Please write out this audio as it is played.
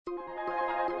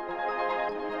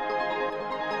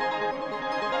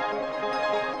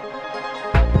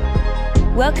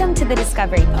Welcome to the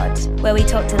Discovery Pod, where we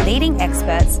talk to leading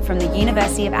experts from the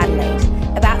University of Adelaide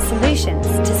about solutions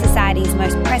to society's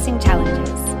most pressing challenges.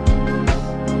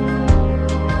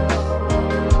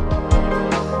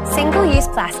 Single-use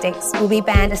plastics will be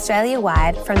banned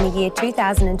Australia-wide from the year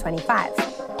 2025.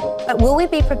 But will we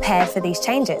be prepared for these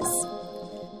changes?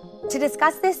 To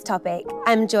discuss this topic,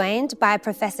 I'm joined by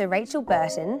Professor Rachel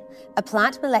Burton, a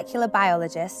plant molecular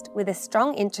biologist with a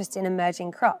strong interest in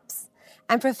emerging crops,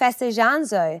 and Professor Zhan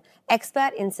Zhou,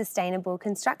 expert in sustainable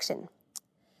construction.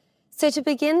 So to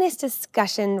begin this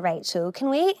discussion, Rachel, can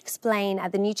we explain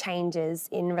the new changes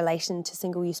in relation to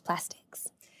single-use plastics?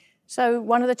 So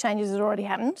one of the changes has already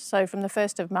happened. So from the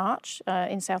 1st of March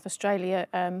in South Australia,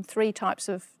 3 types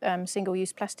of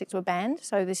single-use plastics were banned.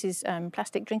 So this is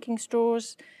plastic drinking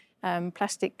straws,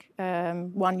 plastic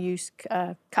one-use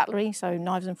cutlery, so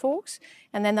knives and forks,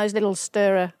 and then those little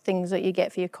stirrer things that you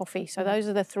get for your coffee. So those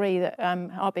are the 3 that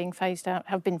have been phased out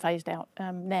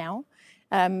now.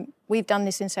 We've done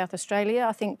this in South Australia.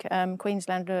 I think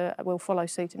Queensland will follow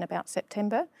suit in about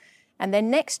September. And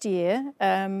then next year,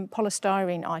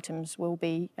 polystyrene items will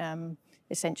be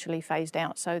essentially phased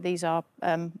out. So these are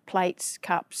plates,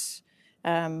 cups,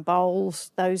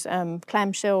 bowls, those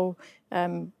clamshell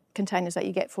containers that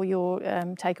you get for your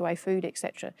takeaway food,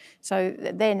 etc. So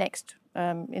they're next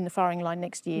in the firing line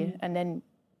next year. And then,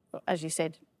 as you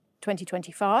said,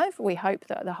 2025, we hope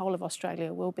that the whole of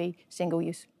Australia will be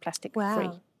single-use plastic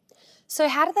free. So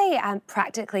how do they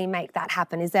practically make that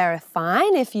happen? Is there a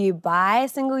fine if you buy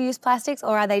single-use plastics,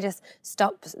 or are they just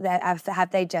stopped?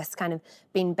 Have they just kind of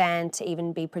been banned to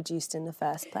even be produced in the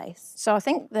first place? So I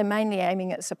think they're mainly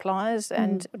aiming at suppliers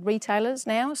and retailers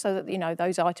now, so that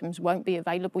those items won't be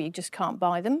available. You just can't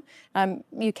buy them.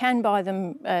 You can buy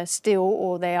them still,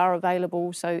 or they are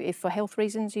available. So if for health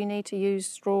reasons you need to use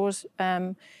straws,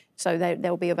 so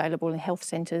they'll be available in health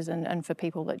centres and for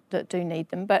people that do need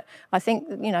them. But I think,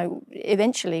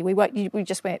 eventually we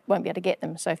just won't be able to get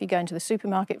them. So if you go into the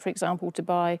supermarket, for example, to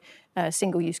buy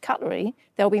single-use cutlery,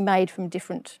 they'll be made from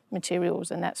different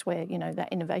materials, and that's where, that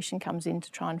innovation comes in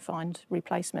to try and find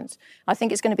replacements. I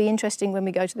think it's going to be interesting when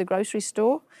we go to the grocery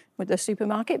store with the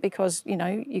supermarket, because,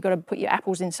 you've got to put your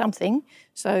apples in something.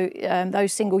 So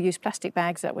those single-use plastic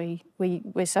bags that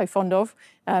we're so fond of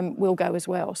will go as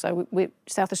well. So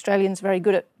South Australians are very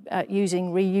good at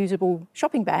using reusable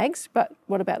shopping bags, but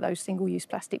what about those single-use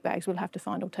plastic bags? We'll have to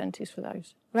find alternatives for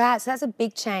those. Right, so that's a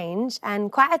big change and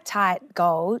quite a tight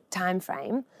goal time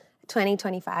frame.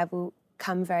 2025 will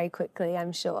come very quickly,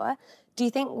 I'm sure. Do you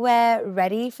think we're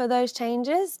ready for those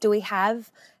changes? Do we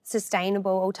have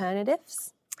sustainable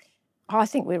alternatives? I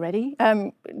think we're ready.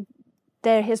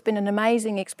 There has been an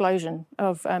amazing explosion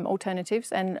of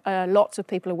alternatives, and lots of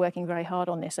people are working very hard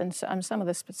on this, and some of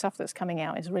the stuff that's coming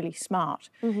out is really smart.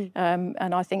 And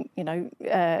I think,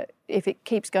 if it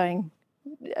keeps going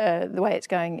the way it's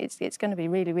going, it's going to be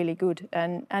really, really good,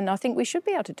 and I think we should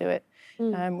be able to do it.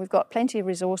 We've got plenty of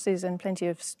resources and plenty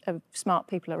of smart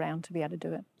people around to be able to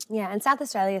do it. Yeah, and South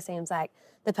Australia seems like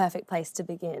the perfect place to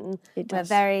begin. It does.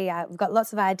 We've got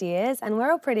lots of ideas, and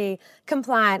we're all pretty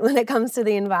compliant when it comes to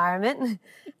the environment.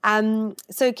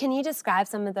 So can you describe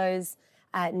some of those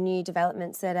new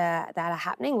developments that are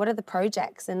happening? What are the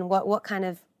projects, and what kind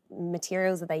of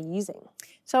materials are they using?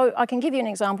 So I can give you an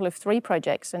example of 3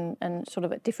 projects and sort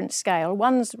of at different scale.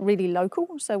 One's really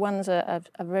local, so one's a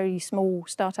very small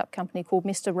startup company called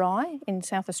Mr. Rye in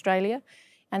South Australia,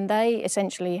 and they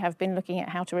essentially have been looking at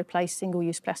how to replace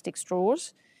single-use plastic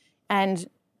straws. And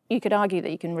you could argue that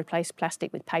you can replace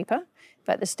plastic with paper,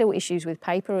 but there's still issues with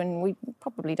paper, and we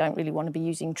probably don't really want to be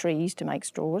using trees to make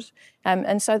straws.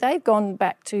 And so they've gone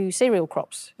back to cereal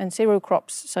crops. And cereal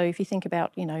crops, so if you think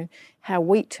about, how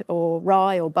wheat or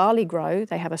rye or barley grow,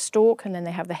 they have a stalk and then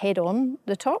they have the head on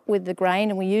the top with the grain,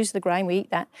 and we use the grain, we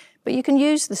eat that. But you can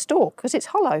use the stalk because it's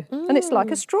hollow and it's like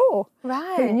a straw.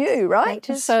 Right. Who knew, right?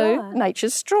 Nature's straw.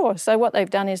 Nature's straw. So what they've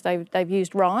done is they've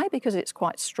used rye because it's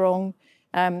quite strong.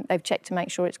 They've checked to make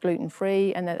sure it's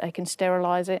gluten-free and that they can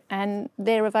sterilise it, and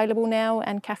they're available now,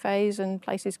 and cafes and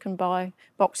places can buy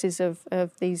boxes of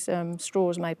these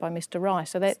straws made by Mr. Rye.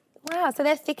 So they're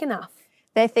thick enough.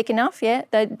 They're thick enough, yeah.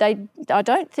 I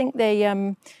don't think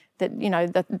the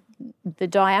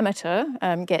diameter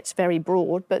gets very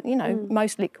broad, but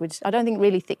most liquids. I don't think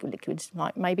really thick liquids,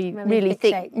 like maybe really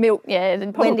thick shake. milk. Yeah,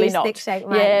 then probably Wendy's not. thick shake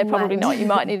Probably not. You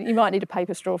might need a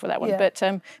paper straw for that one. Yeah.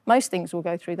 But most things will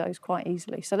go through those quite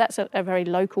easily. So that's a very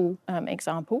local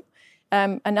example.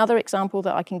 Another example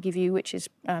that I can give you, which is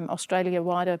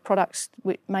Australia-wide, are products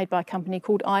made by a company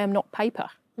called I Am Not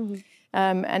Paper.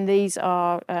 And these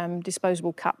are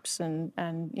disposable cups and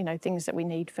things that we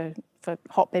need for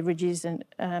hot beverages, and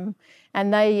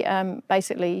they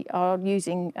basically are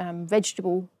using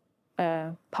vegetable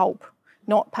pulp,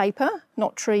 not paper,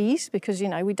 not trees, because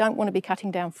we don't want to be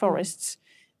cutting down forests.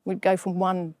 We'd go from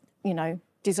one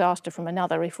disaster from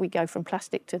another if we go from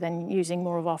plastic to then using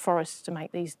more of our forests to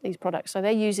make these products. So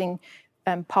they're using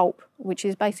pulp, which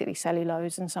is basically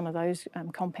cellulose and some of those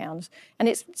compounds, and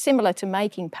it's similar to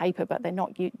making paper, but they're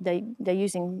not. They're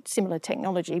using similar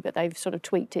technology, but they've sort of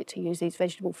tweaked it to use these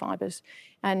vegetable fibres.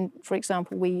 And for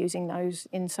example, we're using those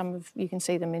in you can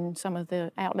see them in some of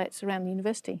the outlets around the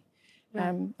university.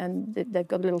 Right. And they've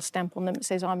got a little stamp on them that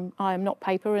says I am not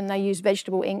paper, and they use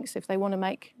vegetable inks if they want to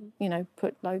make,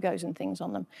 put logos and things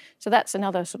on them. So that's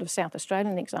another sort of South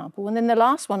Australian example. And then the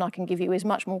last one I can give you is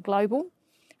much more global,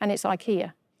 and it's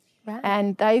IKEA. Right.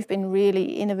 And they've been really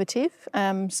innovative.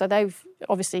 So they've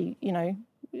obviously,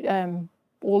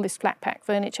 all this flat pack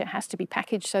furniture has to be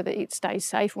packaged so that it stays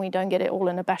safe and we don't get it all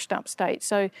in a bashed up state.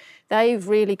 So they've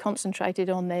really concentrated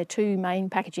on their two main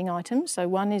packaging items. So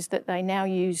one is that they now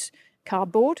use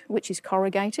cardboard, which is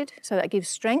corrugated, so that gives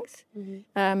strength,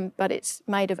 but it's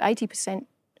made of 80%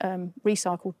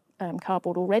 recycled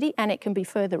cardboard already, and it can be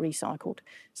further recycled.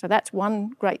 So that's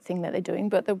one great thing that they're doing.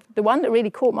 But the one that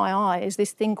really caught my eye is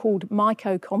this thing called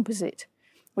mycocomposite,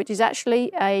 which is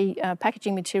actually a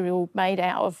packaging material made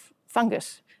out of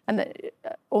fungus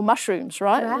or mushrooms,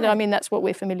 right? I mean, that's what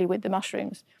we're familiar with, the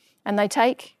mushrooms. And they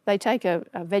take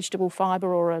a vegetable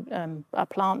fibre or a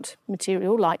plant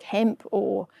material like hemp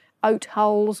or oat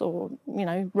hulls or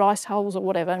rice hulls or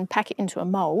whatever, and pack it into a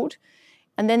mould,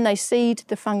 and then they seed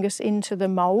the fungus into the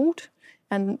mould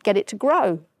and get it to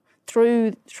grow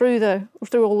through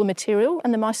all the material,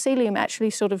 and the mycelium actually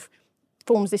sort of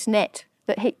forms this net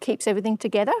that keeps everything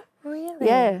together. Really?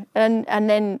 Yeah, and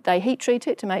then they heat treat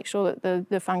it to make sure that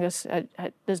the fungus,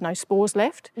 there's no spores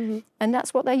left, and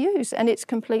that's what they use, and it's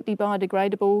completely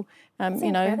biodegradable. It's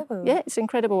incredible. Yeah, it's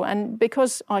incredible. And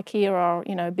because IKEA are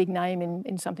a big name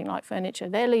in something like furniture,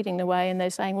 they're leading the way, and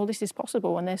they're saying, well, this is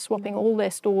possible, and they're swapping all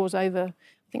their stores over.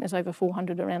 I think there's over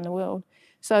 400 around the world.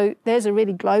 So there's a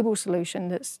really global solution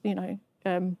that's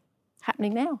happening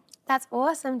now. That's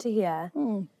awesome to hear.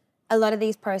 A lot of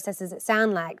these processes, it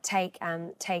sound like, take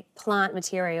plant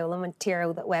material, a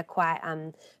material that we're quite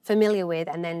familiar with,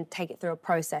 and then take it through a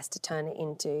process to turn it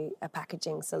into a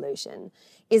packaging solution.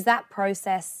 Is that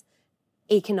process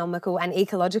economical and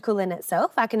ecological in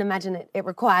itself? I can imagine it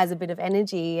requires a bit of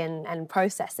energy and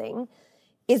processing.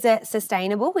 Is it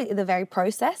sustainable, the very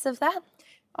process of that?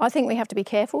 I think we have to be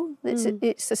careful.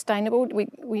 It's sustainable.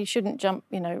 We shouldn't jump,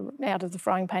 out of the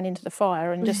frying pan into the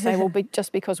fire and just say, well,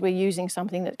 just because we're using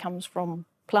something that comes from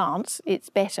plants, it's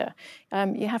better.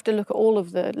 You have to look at all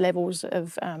of the levels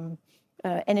of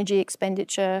energy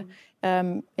expenditure,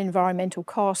 environmental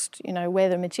cost, where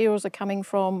the materials are coming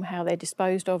from, how they're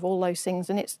disposed of, all those things.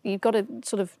 And you've got to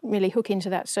sort of really hook into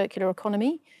that circular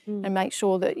economy and make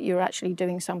sure that you're actually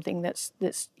doing something that's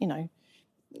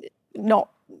not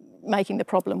making the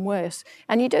problem worse.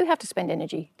 And you do have to spend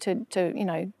energy to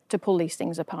pull these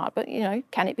things apart. But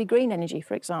can it be green energy,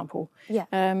 for example? Yeah.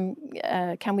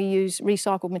 Can we use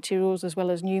recycled materials as well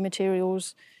as new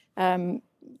materials? And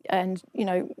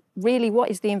really, what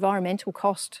is the environmental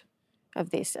cost of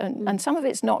this? And some of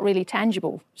it's not really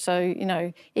tangible. So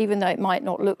even though it might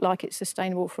not look like it's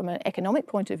sustainable from an economic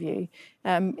point of view,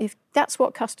 if that's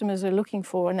what customers are looking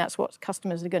for and that's what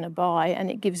customers are going to buy,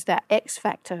 and it gives that X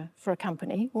factor for a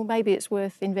company, well, maybe it's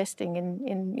worth investing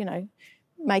in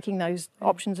making those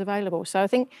options available. So I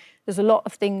think there's a lot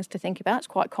of things to think about. It's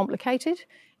quite complicated,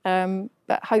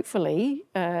 but hopefully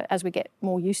as we get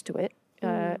more used to it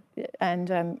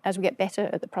and as we get better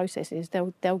at the processes,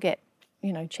 they'll get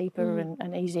cheaper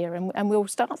and easier, and we'll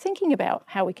start thinking about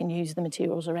how we can use the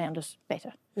materials around us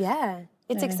better. Yeah,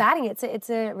 it's exciting. It's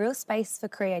a real space for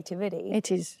creativity.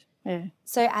 It is, yeah.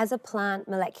 So as a plant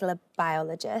molecular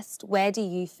biologist, where do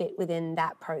you fit within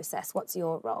that process? What's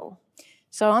your role?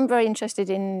 So I'm very interested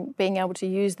in being able to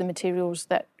use the materials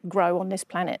that grow on this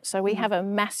planet. So we have a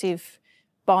massive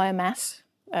biomass.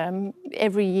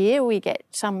 Every year we get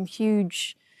some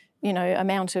huge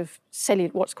amount of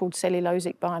what's called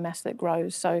cellulosic biomass that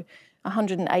grows. So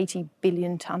 180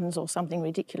 billion tonnes or something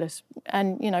ridiculous.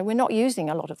 And, we're not using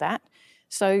a lot of that.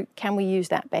 So can we use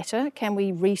that better? Can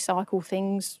we recycle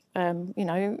things,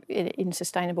 in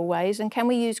sustainable ways? And can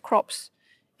we use crops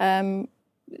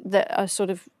that are sort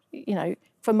of,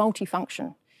 for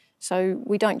multifunction? So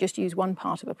we don't just use one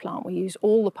part of a plant, we use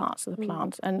all the parts of the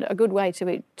plant. And a good way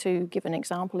to give an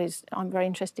example is I'm very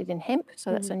interested in hemp.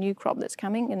 So that's a new crop that's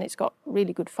coming, and it's got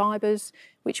really good fibres,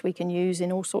 which we can use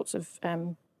in all sorts of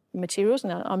materials.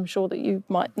 And I'm sure that you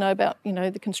might know about,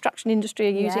 the construction industry are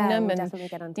using them. We'll and definitely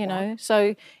get onto that.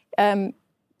 So,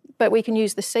 but we can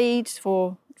use the seeds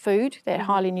for food. They're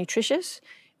highly nutritious.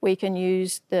 We can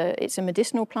use it's a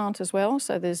medicinal plant as well,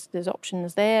 so there's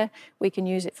options there. We can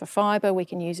use it for fibre, we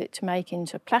can use it to make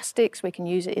into plastics, we can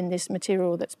use it in this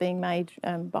material that's being made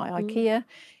by IKEA.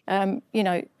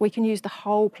 We can use the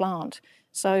whole plant.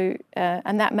 So,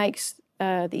 and that makes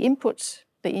the inputs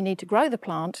that you need to grow the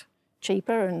plant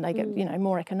cheaper, and they get,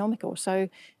 more economical. So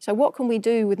what can we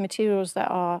do with materials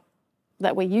that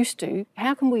we're used to?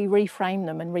 How can we reframe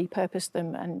them and repurpose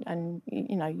them and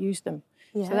use them?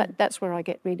 Yeah. So that's where I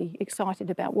get really excited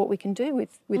about what we can do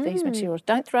with these materials.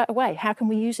 Don't throw it away. How can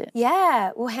we use it?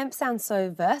 Yeah, well, hemp sounds so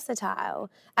versatile,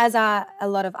 as are a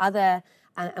lot of other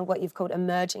and what you've called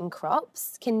emerging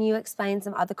crops. Can you explain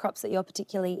some other crops that you're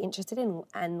particularly interested in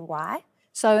and why?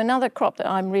 So another crop that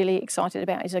I'm really excited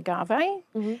about is agave.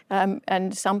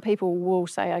 And some people will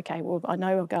say, okay, well, I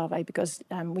know agave because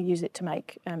we use it to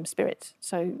make spirits.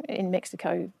 So in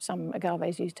Mexico, some agave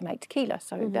is used to make tequila.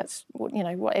 So that's what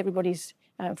everybody's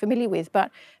familiar with. But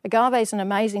agave is an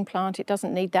amazing plant. It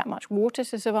doesn't need that much water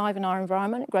to survive in our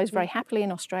environment. It grows very happily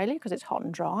in Australia because it's hot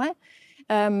and dry.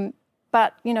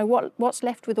 But what's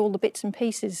left with all the bits and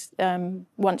pieces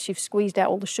once you've squeezed out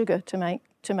all the sugar to make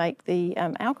the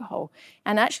alcohol?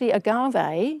 And actually,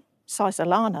 agave,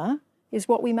 Sisal, is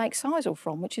what we make sisal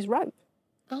from, which is rope.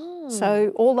 Oh.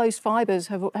 So all those fibres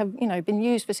have been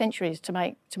used for centuries to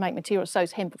make materials. So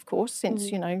is hemp, of course, since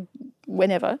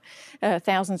whenever,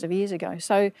 thousands of years ago.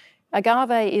 So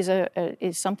agave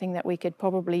is something that we could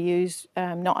probably use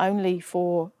not only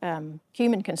for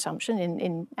human consumption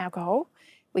in alcohol.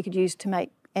 We could use to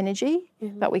make energy,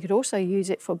 but we could also use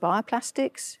it for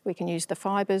bioplastics. We can use the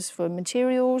fibres for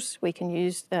materials. We can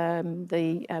use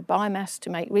the biomass to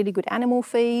make really good animal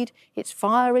feed. It's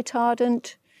fire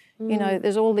retardant.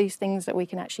 There's all these things that we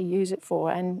can actually use it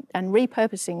for, and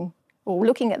repurposing or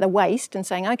looking at the waste and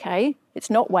saying, okay, it's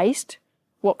not waste.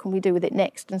 What can we do with it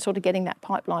next? And sort of getting that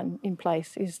pipeline in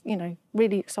place is,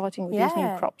 really exciting with these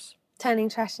new crops. Turning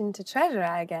trash into treasure,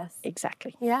 I guess.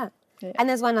 Exactly. Yeah. And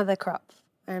there's one other crop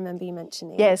I remember you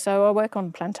mentioning. Yeah, so I work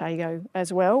on Plantago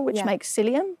as well, which makes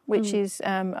psyllium, which is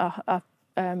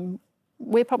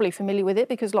we're probably familiar with it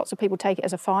because lots of people take it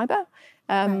as a fibre,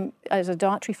 as a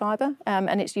dietary fibre,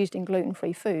 and it's used in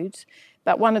gluten-free foods.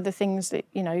 But one of the things that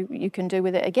you can do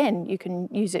with it, again, you can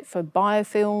use it for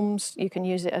biofilms. You can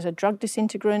use it as a drug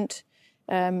disintegrant.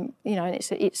 And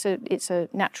it's a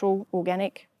natural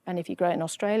organic, and if you grow it in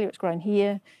Australia, it's grown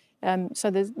here. So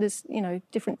there's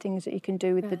different things that you can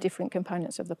do with the different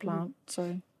components of the plant.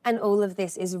 And all of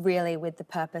this is really with the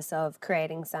purpose of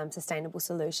creating some sustainable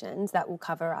solutions that will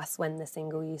cover us when the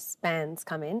single-use bans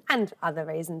come in, and other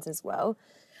reasons as well.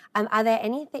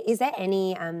 Is there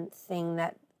any thing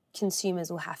that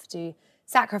consumers will have to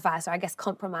sacrifice, or I guess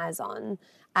compromise on,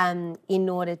 in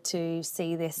order to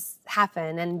see this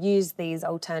happen and use these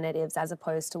alternatives as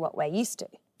opposed to what we're used to?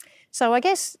 So I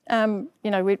guess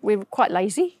we're quite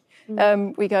lazy.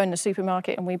 We go in the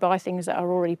supermarket and we buy things that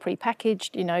are already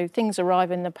pre-packaged. Things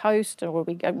arrive in the post, or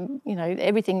we go.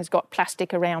 Everything's got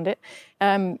plastic around it.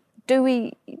 Do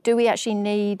we actually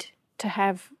need to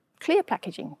have clear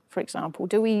packaging, for example?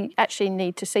 Do we actually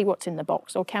need to see what's in the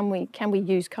box, or can we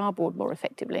use cardboard more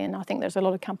effectively? And I think there's a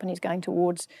lot of companies going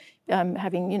towards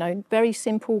having very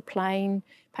simple, plain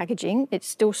packaging. It's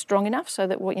still strong enough so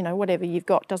that whatever you've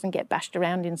got doesn't get bashed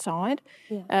around inside.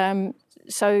 Yeah.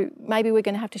 So maybe we're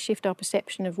going to have to shift our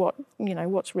perception of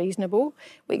what's reasonable.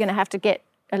 We're going to have to get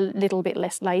a little bit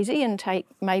less lazy and take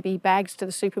maybe bags to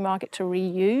the supermarket to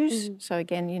reuse. So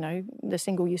again, the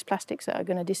single-use plastics that are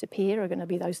going to disappear are going to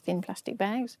be those thin plastic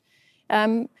bags.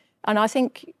 And I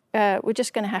think we're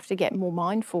just going to have to get more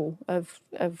mindful of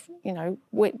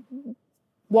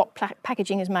what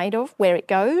packaging is made of, where it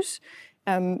goes,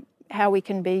 how we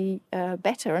can be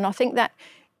better. And I think that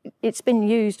it's been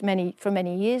used for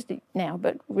many years now,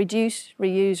 but reduce,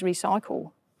 reuse,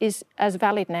 recycle is as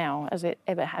valid now as it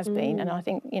ever has been. And I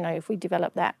think, if we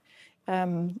develop that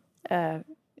sort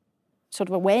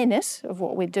of awareness of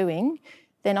what we're doing,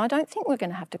 then I don't think we're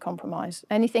going to have to compromise.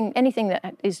 Anything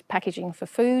that is packaging for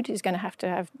food is going to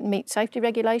have meet safety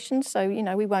regulations, so,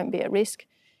 we won't be at risk.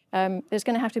 There's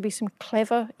going to have to be some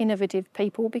clever, innovative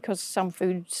people, because some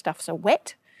food stuffs are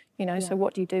wet, so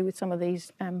what do you do with some of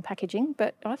these packaging?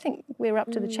 But I think we're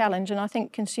up to the challenge, and I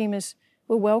think consumers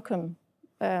will welcome,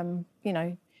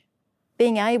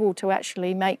 being able to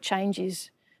actually make changes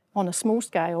on a small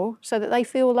scale so that they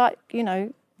feel like,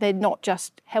 they're not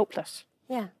just helpless.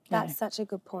 Yeah, that's such a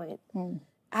good point.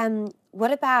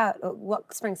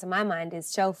 What springs to my mind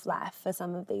is shelf life for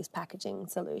some of these packaging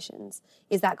solutions.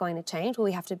 Is that going to change? Will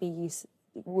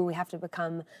we have to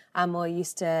become more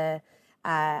used to,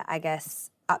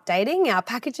 updating our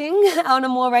packaging on a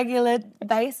more regular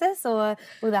basis, or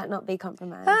will that not be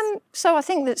compromised? So I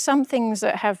think that some things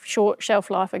that have short shelf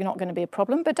life are not going to be a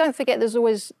problem, but don't forget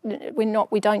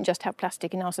we don't just have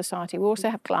plastic in our society, we also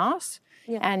have glass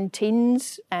and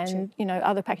tins and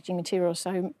other packaging materials,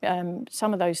 so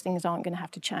some of those things aren't going to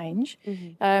have to change.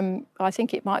 I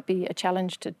think it might be a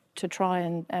challenge to try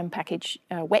and package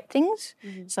wet things.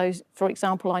 So, for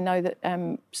example, I know that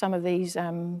some of these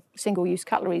single-use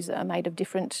cutleries that are made of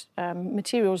different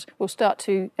materials will start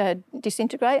to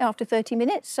disintegrate after 30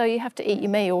 minutes. So you have to eat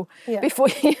your meal before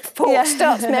your fork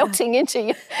starts melting into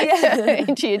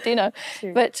your dinner.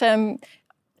 True. But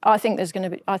I think there's going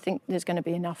to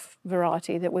be enough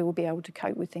variety that we will be able to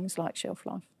cope with things like shelf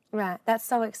life. Right, that's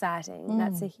so exciting.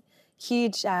 That's a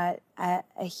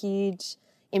huge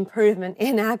improvement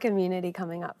in our community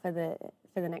coming up in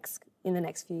the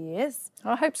next few years.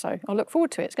 I hope so. I look forward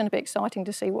to it. It's going to be exciting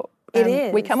to see what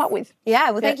we come up with.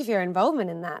 Yeah, well, thank you for your involvement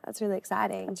in that. That's really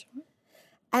exciting. That's right.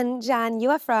 And Jan, you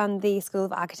are from the School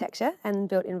of Architecture and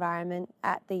Built Environment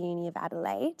at the Uni of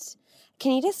Adelaide.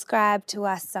 Can you describe to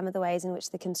us some of the ways in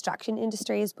which the construction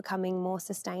industry is becoming more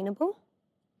sustainable?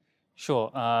 Sure.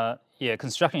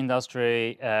 Construction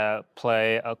industry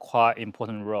play a quite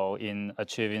important role in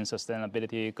achieving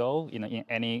sustainability goal in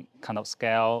any kind of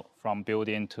scale, from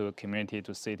building to community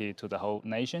to city to the whole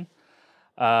nation.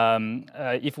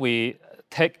 If we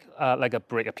take like a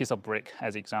piece of brick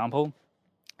as example,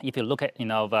 if you look at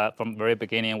from very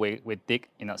beginning, we dig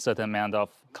a certain amount of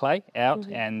clay out,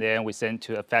 and then we send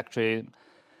to a factory,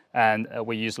 and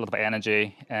we use a lot of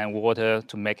energy and water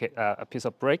to make it a piece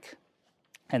of brick.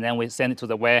 And then we send it to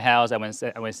the warehouse, and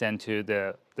we send to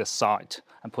the site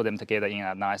and put them together in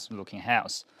a nice looking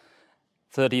house.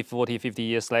 30, 40, 50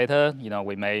 years later,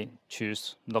 we may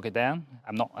choose to knock it down.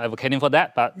 I'm not advocating for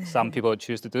that, but some people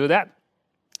choose to do that.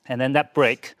 And then that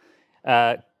brick,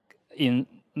 in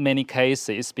many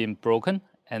cases, been broken,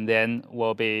 and then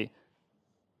will be,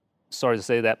 sorry to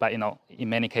say that, but in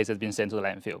many cases been sent to the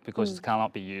landfill because it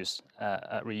cannot be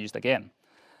reused again.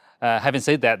 Having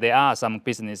said that, there are some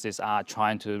businesses are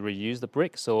trying to reuse the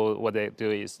brick. So what they do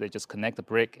is they just connect the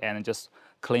brick and just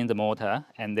clean the mortar,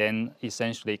 and then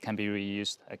essentially can be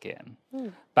reused again.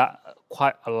 But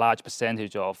quite a large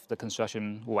percentage of the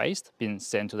construction waste being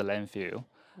sent to the landfill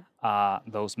are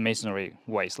those masonry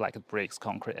waste like bricks,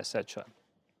 concrete, etc.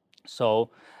 So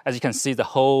as you can see, the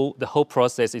whole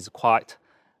process is quite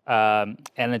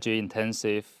energy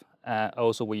intensive.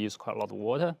 Also, we use quite a lot of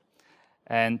water.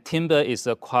 And timber is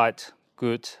a quite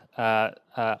good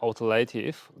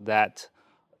alternative that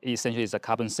essentially is a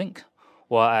carbon sink,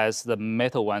 whereas the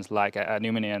metal ones like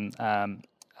aluminum,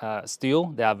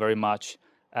 steel, they are very much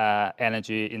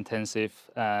energy intensive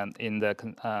in the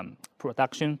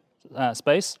production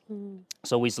space.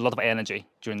 So we use a lot of energy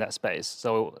during that space.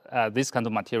 So these kind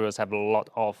of materials have a lot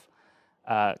of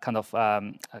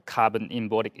carbon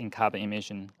embodied carbon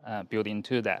emission built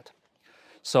into that.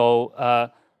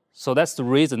 So that's the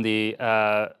reason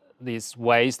this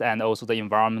waste and also the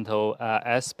environmental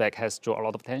aspect has drawn a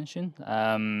lot of attention.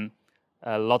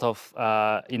 A lot of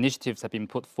initiatives have been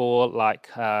put forward, like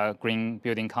Green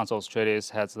Building Council Australia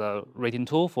has a rating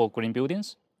tool for green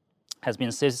buildings, has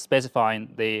been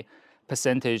specifying the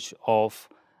percentage of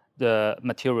the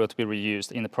material to be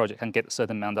reused in the project and get a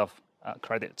certain amount of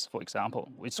credits, for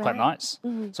example, which is quite nice.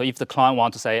 So if the client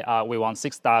wants to say, we want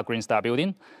 6-star Green Star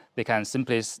building, they can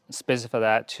simply specify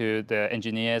that to the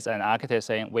engineers and architects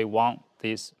saying, we want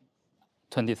this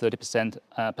 20-30%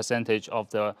 percentage of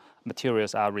the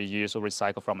materials are reused or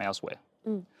recycled from elsewhere.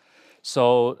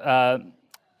 So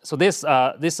there's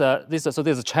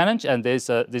a challenge and there's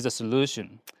a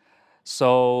solution.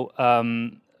 So,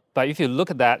 but if you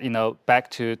look at that, back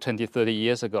to 20-30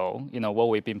 years ago, what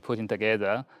we've been putting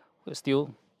together, we're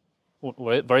still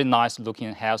very nice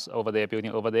looking house over there,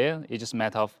 building over there. It's just a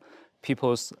matter of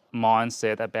people's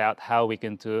mindset about how we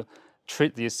can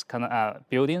treat these kind of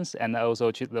buildings and also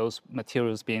treat those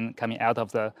materials coming out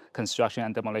of the construction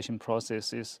and demolition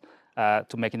processes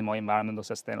to make it more environmentally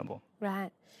sustainable.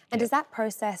 Right. And does that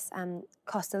process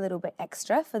cost a little bit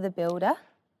extra for the builder?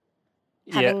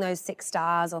 Having those 6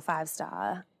 stars or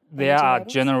 5-star? There are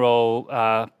general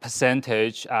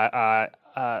percentage.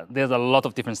 There's a lot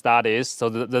of different studies. So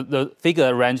the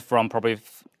figure range from probably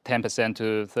 10%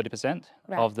 to 30%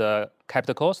 of the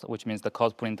capital cost, which means the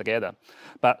cost putting together.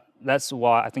 But that's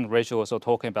why I think Rachel was also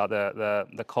talking about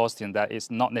the costing, that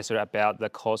it's not necessarily about the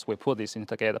cost we put this in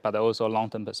together, but also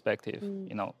long-term perspective,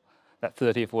 you know, that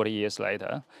 30, 40 years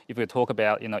later, if we talk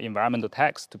about, you know, environmental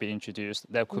tax to be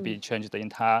introduced, that could be changed the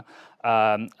entire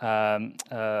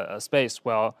space.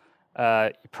 Well,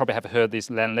 you probably have heard this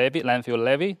landfill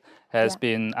levy has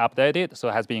been updated, so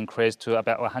it has been increased to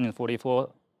about $144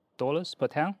 per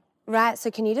ton. Right, so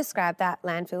can you describe that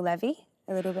landfill levy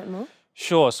a little bit more?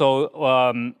 Sure,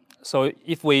 so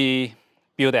if we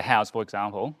build a house, for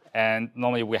example, and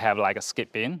normally we have like a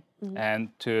skip bin, and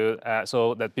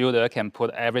so the builder can put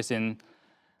everything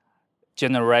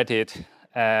generated,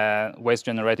 waste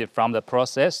generated from the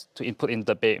process to input into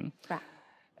the bin. Right.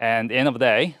 And at the end of the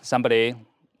day, somebody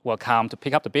will come to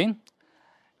pick up the bin,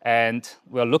 and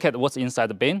we'll look at what's inside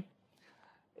the bin.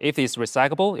 If it's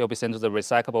recyclable, it'll be sent to the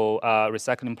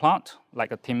recycling plant,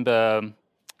 like a timber,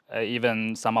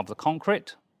 even some of the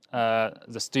concrete,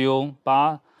 the steel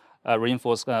bar,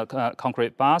 reinforced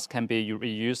concrete bars can be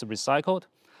reused, recycled.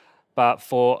 But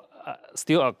for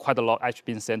still quite a lot actually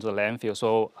being sent to the landfill.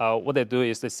 So what they do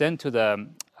is they send to the,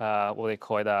 what they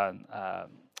call the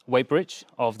weight bridge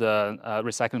of the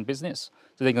recycling business.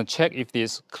 So they can check if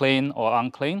it's clean or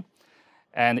unclean.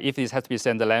 And if this has to be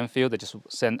sent to the landfill, they just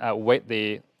weight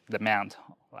the amount,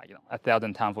 like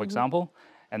 1,000 tons, for example,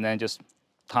 and then just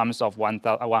times of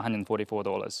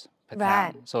 $144 per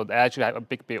ton. So they actually have a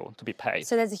big bill to be paid.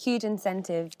 So there's a huge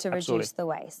incentive to reduce the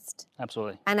waste.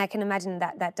 Absolutely. And I can imagine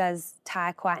that that does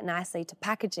tie quite nicely to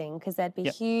packaging, because there'd be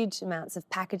huge amounts of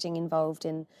packaging involved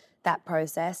in that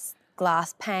process.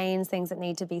 Glass panes, things that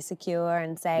need to be secure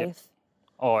and safe.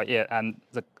 Oh, yeah, and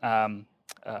the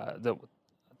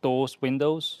doors,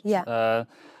 windows. Yeah.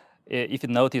 If you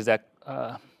notice that,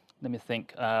 let me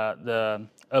think, the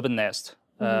Urban Nest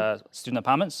student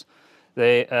apartments,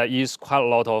 they use quite a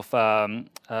lot of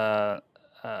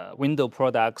window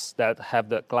products that have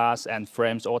the glass and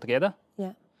frames all together.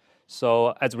 Yeah.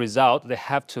 So as a result, they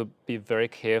have to be very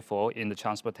careful in the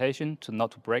transportation to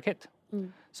not to break it.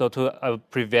 So to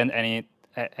prevent any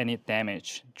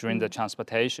damage during the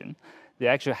transportation, they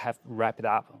actually have wrapped it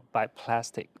up by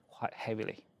plastic quite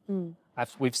heavily.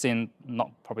 We've seen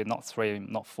probably not 3,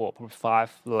 not 4, probably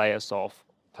 5 layers of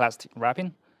plastic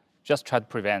wrapping, just try to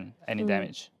prevent any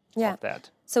damage of that.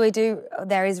 So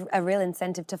there is a real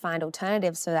incentive to find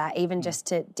alternatives for that, even just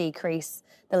to decrease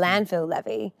the landfill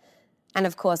levy, and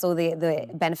of course all the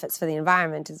benefits for the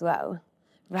environment as well.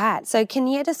 Right, so can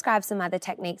you describe some other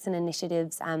techniques and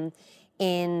initiatives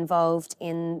involved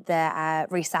in the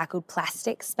recycled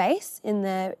plastic space in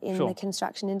the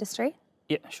construction industry?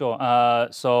 Yeah, sure.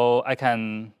 So I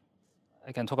can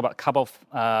talk about a couple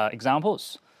of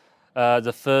examples.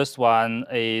 The first one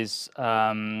is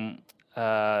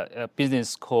a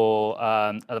business called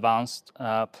Advanced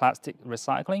Plastic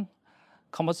Recycling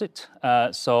Composite.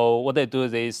 So what they do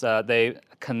is they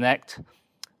connect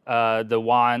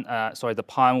the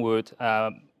pine wood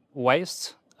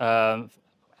waste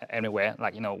anywhere.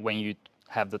 Like when you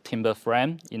have the timber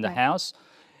frame in the house,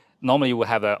 normally you will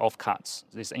have offcuts.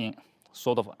 This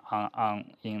sort of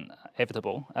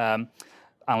inevitable,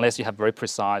 unless you have very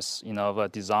precise,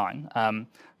 design.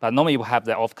 But normally you have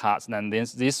the offcuts, and then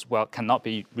this cannot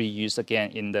be reused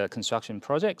again in the construction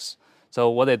projects. So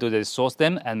what they do is source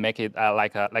them and make it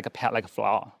like a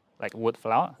flower, like wood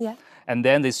flour. Yeah. And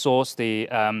then they source the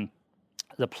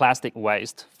plastic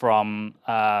waste from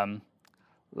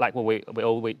like what we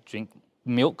always drink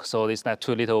milk. So it's like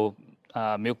 2 little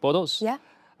milk bottles. Yeah.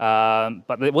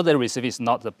 But what they receive is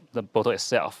not the bottle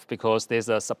itself, because there's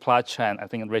a supply chain. I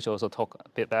think Rachel also talked a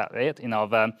bit about it.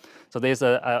 So there's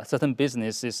a certain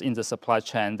businesses in the supply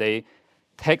chain. They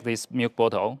take this milk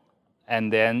bottle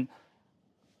and then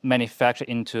manufacture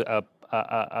into a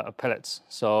pellets.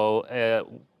 So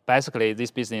basically,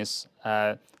 this business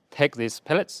take these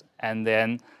pellets and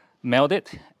then melt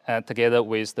it together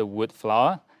with the wood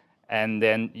flour, and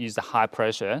then use the high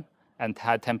pressure and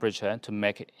high temperature to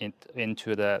make it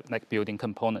into the building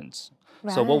components.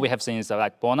 Right. So what we have seen is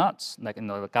like bonnets,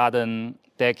 the garden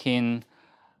decking,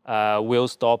 wheel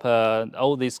stopper,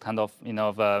 all these kind of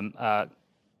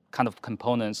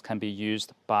components can be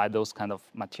used by those kind of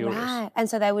materials. Right, and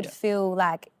so they would feel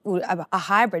like a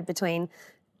hybrid between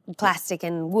plastic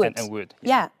and wood. And wood.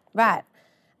 Yeah, right.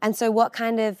 And so what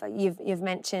kind of, you've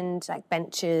mentioned like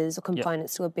benches or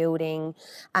components to a building,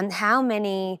 and how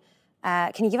many,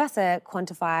 can you give us a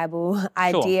quantifiable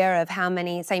idea of how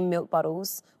many, say, milk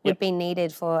bottles would be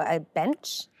needed for a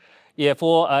bench? Yeah,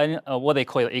 for what they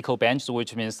call eco bench,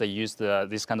 which means they use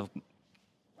this kind of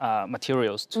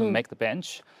materials to make the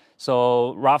bench.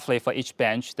 So roughly for each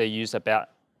bench, they use about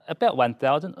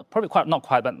 1,000, probably not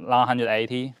quite, but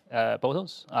 180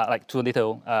 bottles, like 2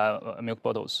 liter milk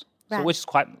bottles, so which is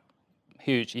quite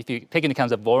huge. If you take into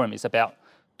account the volume, it's about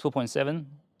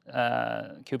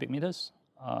 2.7 cubic meters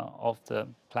of the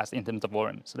plastic in terms of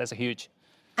volume. So that's a huge.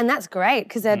 And that's great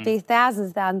because there'd be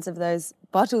thousands of those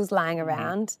bottles lying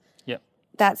around. Yeah.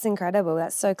 That's incredible.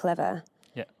 That's so clever.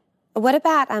 Yeah. What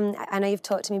about, I know you've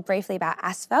talked to me briefly about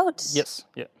asphalt. Yes,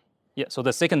 yeah. Yeah, so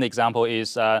the second example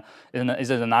is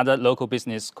another local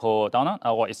business called Donut,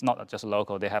 or it's not just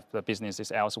local, they have the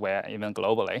businesses elsewhere, even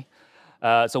globally.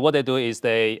 So what they do is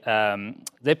they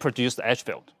produce the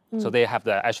asphalt. So they have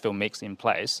the asphalt mix in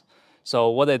place. So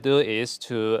what they do is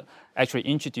to actually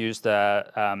introduce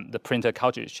the printer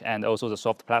cartridge and also the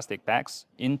soft plastic bags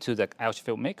into the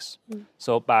asphalt mix.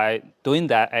 So by doing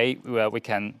that, we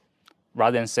can,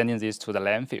 rather than sending this to the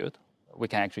landfill, we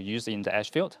can actually use it in the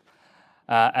asphalt.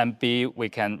 And B, we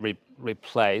can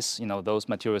replace those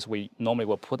materials we normally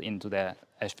will put into the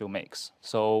asphalt mix.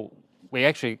 So we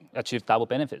actually achieve double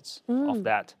benefits of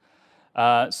that.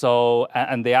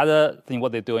 And the other thing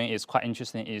what they're doing is quite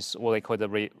interesting is what they call the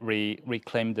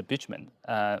reclaim the bitumen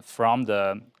from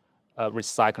the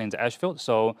recycling the asphalt.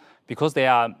 So because they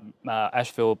are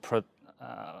asphalt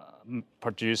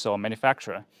producer or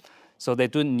manufacturer, so they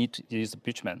do need to use the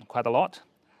bitumen quite a lot.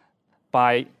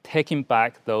 By taking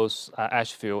back those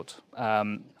asphalt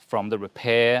from the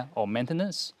repair or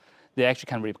maintenance, they actually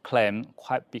can reclaim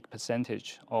quite big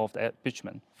percentage of the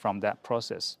bitumen from that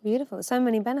process. Beautiful, so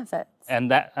many benefits. And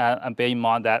that, and bear in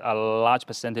mind that a large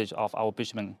percentage of our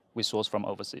bitumen we source from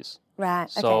overseas. Right.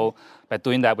 So by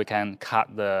doing that, we can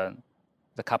cut the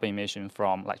carbon emission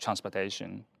from like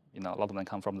transportation. A lot of them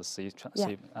come from the sea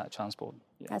transport.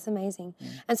 Yeah. That's amazing.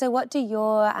 And so what do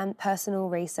your personal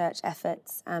research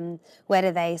efforts, where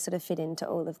do they sort of fit into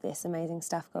all of this amazing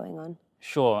stuff going on?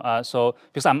 Sure. So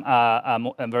because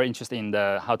I'm very interested in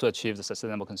how to achieve the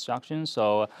sustainable construction.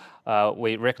 So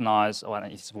we recognize, or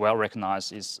it's well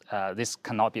recognized, is this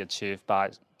cannot be achieved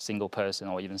by single person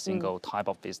or even single type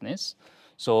of business.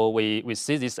 So we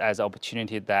see this as an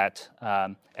opportunity that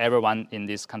everyone in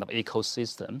this kind of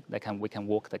ecosystem we can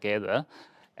work together,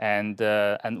 and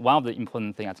one of the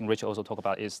important things I think Richard also talked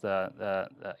about is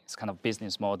it's kind of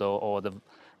business model or the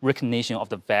recognition of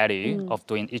the value of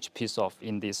doing each piece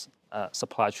in this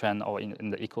supply chain or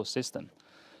in the ecosystem.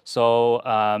 So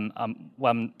what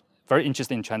I'm very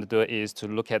interested in trying to do is to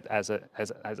look at as a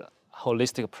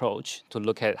holistic approach to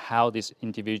look at how this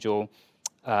individual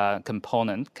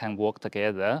component can work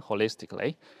together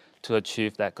holistically to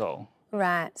achieve that goal.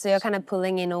 Right, so you're kind of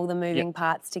pulling in all the moving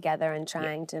parts together and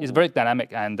trying to... It's very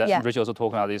dynamic, and Richard also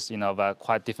talking about this,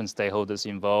 quite different stakeholders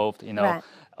involved,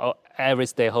 every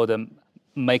stakeholder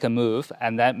make a move,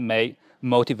 and that may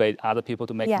motivate other people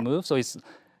to make a move. So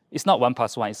it's not 1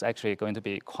 + 1, it's actually going to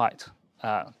be quite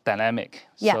dynamic,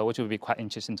 so which will be quite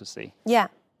interesting to see. Yeah.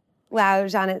 Wow,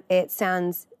 Jean, it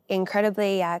sounds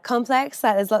incredibly complex,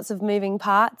 that there's lots of moving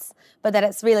parts, but that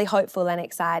it's really hopeful and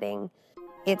exciting.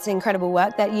 It's incredible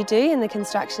work that you do in the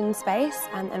construction space,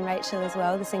 and Rachel as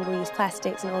well, the single-use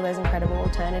plastics and all those incredible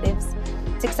alternatives.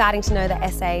 It's exciting to know that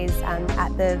SA's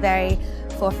at the very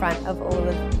forefront of all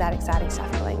of that exciting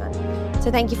stuff going on. So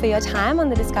thank you for your time on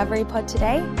the Discovery Pod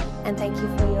today, and thank you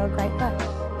for your great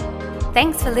work.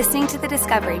 Thanks for listening to the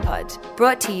Discovery Pod,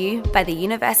 brought to you by the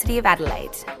University of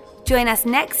Adelaide. Join us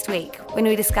next week when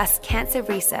we discuss cancer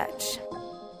research.